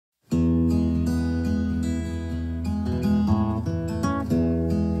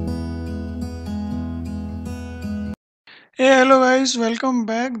Hey, hello guys, welcome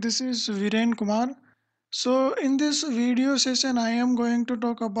back. This is Viren Kumar. So, in this video session, I am going to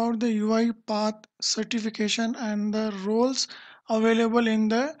talk about the Uipath certification and the roles available in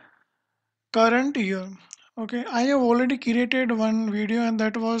the current year. Okay, I have already created one video, and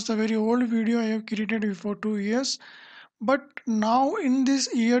that was the very old video I have created before 2 years. But now in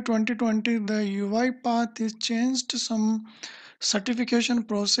this year 2020, the Uipath is changed some certification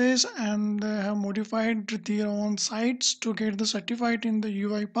process and they have modified their own sites to get the certified in the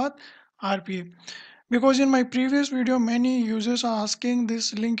UiPath RPA. Because in my previous video many users are asking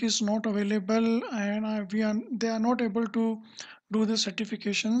this link is not available and they are not able to do the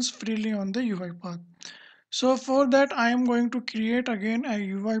certifications freely on the UiPath. So for that I am going to create again a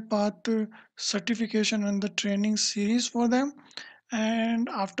UiPath certification and the training series for them, and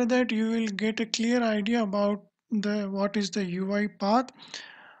after that you will get a clear idea about the what is the UiPath,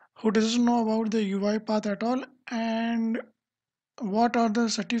 who doesn't know about the UiPath at all, and what are the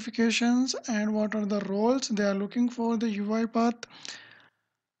certifications and what are the roles they are looking for the UiPath,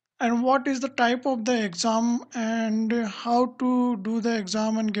 and what is the type of the exam and how to do the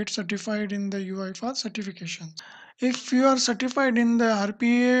exam and get certified in the UiPath certification. If you are certified in the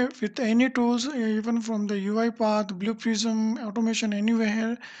RPA with any tools, even from the UiPath, Blue Prism, automation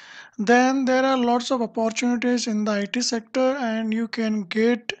anywhere, then there are lots of opportunities in the IT sector and you can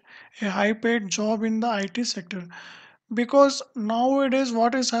get a high paid job in the IT sector. Because nowadays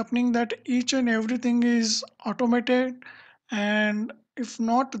what is happening that each and everything is automated, and if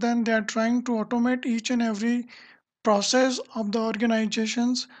not then they are trying to automate each and every process of the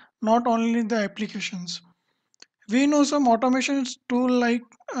organizations, not only the applications. We know some automation tool like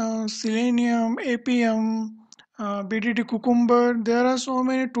Selenium, APM, BDD Cucumber. There are so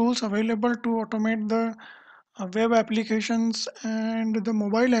many tools available to automate the web applications and the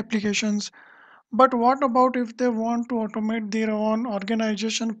mobile applications. But what about if they want to automate their own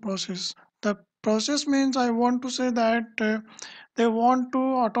organization process? The process means I want to say that they want to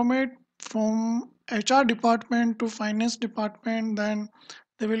automate from HR department to finance department, then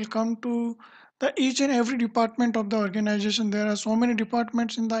they will come to the each and every department of the organization. There are so many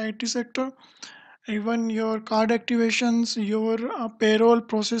departments in the IT sector, even your card activations, your payroll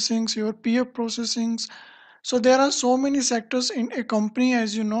processings, your PF processings. So there are so many sectors in a company,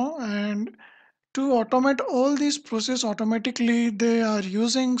 as you know, and to automate all these process automatically, they are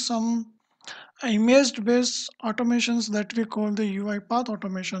using some image based automations that we call the UiPath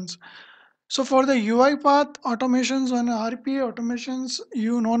automations. So for the UiPath automations and RPA automations,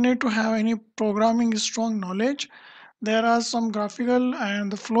 you no need to have any programming strong knowledge. There are some graphical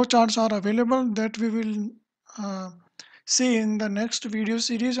and the flowcharts are available that we will uh, see in the next video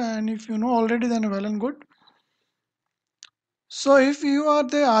series, and if you know already then well and good. So if you are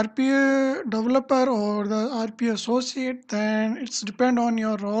the RPA developer or the RPA associate, then it's depend on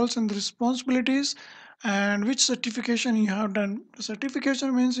your roles and responsibilities and which certification you have done. The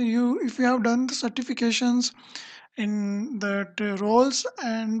certification means you if you have done the certifications in that roles,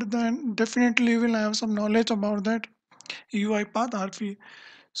 and then definitely you will have some knowledge about that UiPath RPA.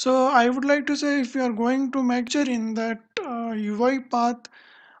 So I would like to say if you are going to major in that UiPath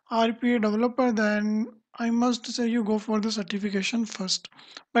RPA developer, then I must say you go for the certification first.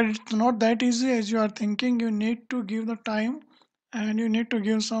 But it's not that easy as you are thinking. You need to give the time and you need to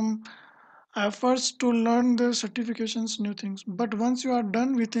give some efforts to learn the certifications, new things. But once you are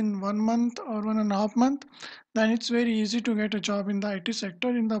done within 1 month or 1.5 months, then it's very easy to get a job in the IT sector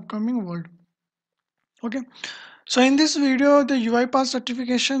in the upcoming world. Okay. So in this video, the UiPath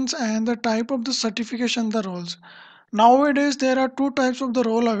certifications and the type of the certification, the roles. Nowadays, there are two types of the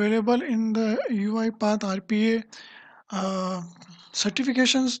role available in the UiPath RPA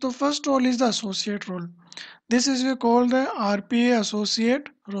certifications. The first role is the associate role. This is we call the RPA Associate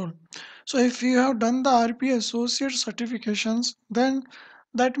role. So if you have done the RPA Associate certifications, then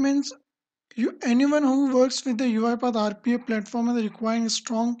that means anyone who works with the UiPath RPA platform is requiring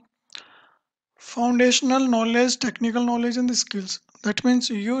strong foundational knowledge, technical knowledge, and the skills. That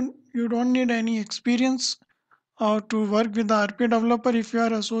means you don't need any experience to work with the RPA developer if you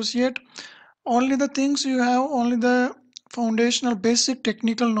are associate. Only the things you have, only the foundational basic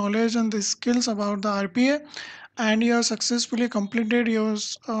technical knowledge and the skills about the RPA, and you have successfully completed your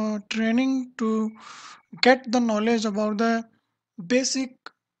training to get the knowledge about the basic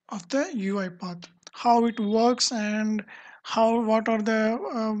of the UiPath, how it works and how what are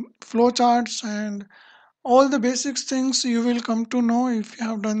the flow charts and all the basic things you will come to know if you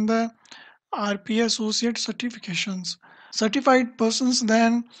have done the RPA associate certifications. Certified persons,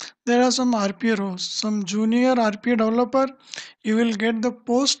 then there are some RPA roles. Some junior RPA developer, you will get the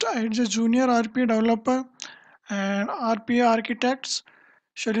post as a junior RPA developer, and RPA architects,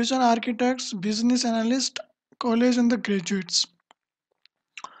 solution architects, business analyst, college and the graduates.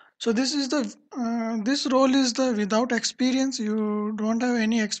 So this role is the without experience. You don't have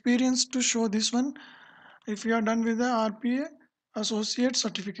any experience to show this one if you are done with the RPA Associate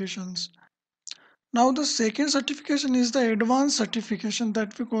certifications. Now the second certification is the advanced certification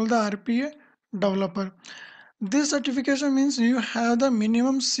that we call the RPA Developer. This certification means you have the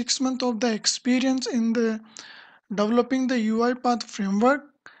minimum 6 months of the experience in the developing the UiPath framework,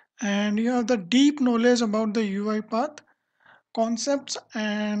 and you have the deep knowledge about the UiPath concepts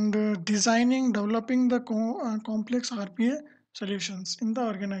and designing, developing the complex RPA solutions in the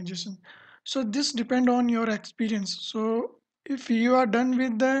organization. So this depend on your experience. So if you are done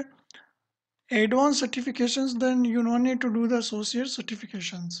with the advanced certifications, then you don't need to do the associate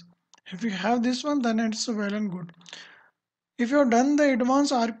certifications. If you have this one, then it's well and good. If you have done the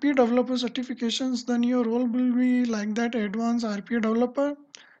advanced RPA developer certifications, then your role will be like that: advanced RPA developer,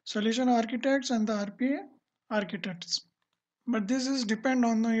 solution architects, and the RPA architects. But this is depend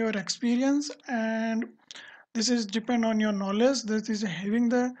on your experience, and this is depend on your knowledge. This is having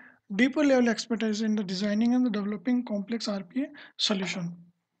the deeper level expertise in the designing and the developing complex RPA solution.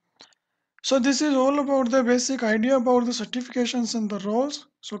 So this is all about the basic idea about the certifications and the roles.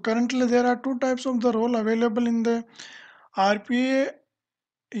 So currently there are two types of the role available in the RPA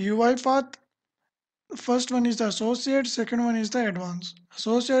UiPath. First one is the associate, second one is the advanced.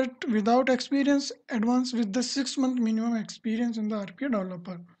 Associate without experience, advanced with the 6 month minimum experience in the RPA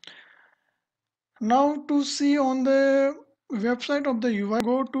developer. Now to see on the website of the UI,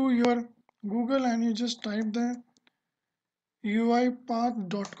 go to your Google and you just type the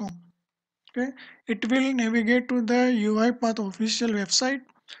uipath.com. Okay, it will navigate to the UiPath official website.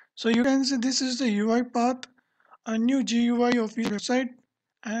 So you can see this is the UiPath, a new GUI official website.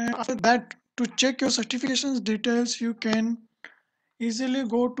 And after that, to check your certifications details, you can easily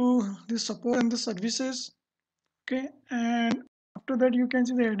go to the support and the services. Okay, and after that you can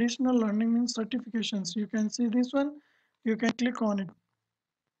see the additional learning and certifications. You can see this one, you can click on it.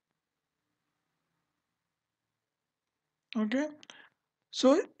 Okay,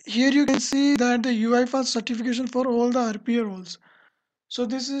 so here you can see that the UiPath certification for all the RPA roles. So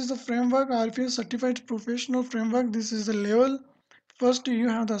this is the framework, RPA Certified Professional Framework. This is the level. First you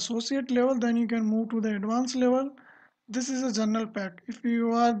have the associate level, then you can move to the advanced level. This is a general pack. If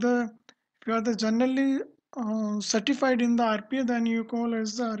you are the generally certified in the RPA, then you call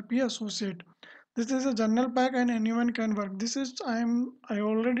as the RPA associate. This is a general pack and anyone can work. This is I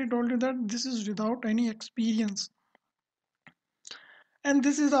already told you that this is without any experience. And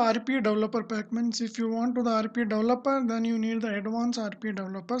this is the RPA developer pack. Means if you want to the RPA developer, then you need the advanced RPA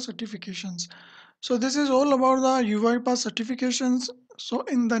developer certifications. So this is all about the UiPath certifications. So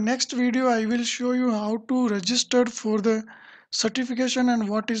in the next video, I will show you how to register for the certification and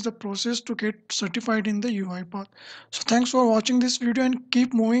what is the process to get certified in the UiPath. So thanks for watching this video and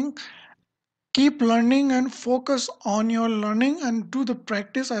keep moving, keep learning and focus on your learning and do the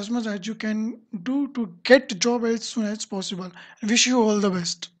practice as much as you can do to get job as soon as possible. I wish you all the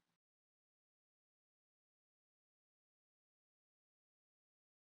best.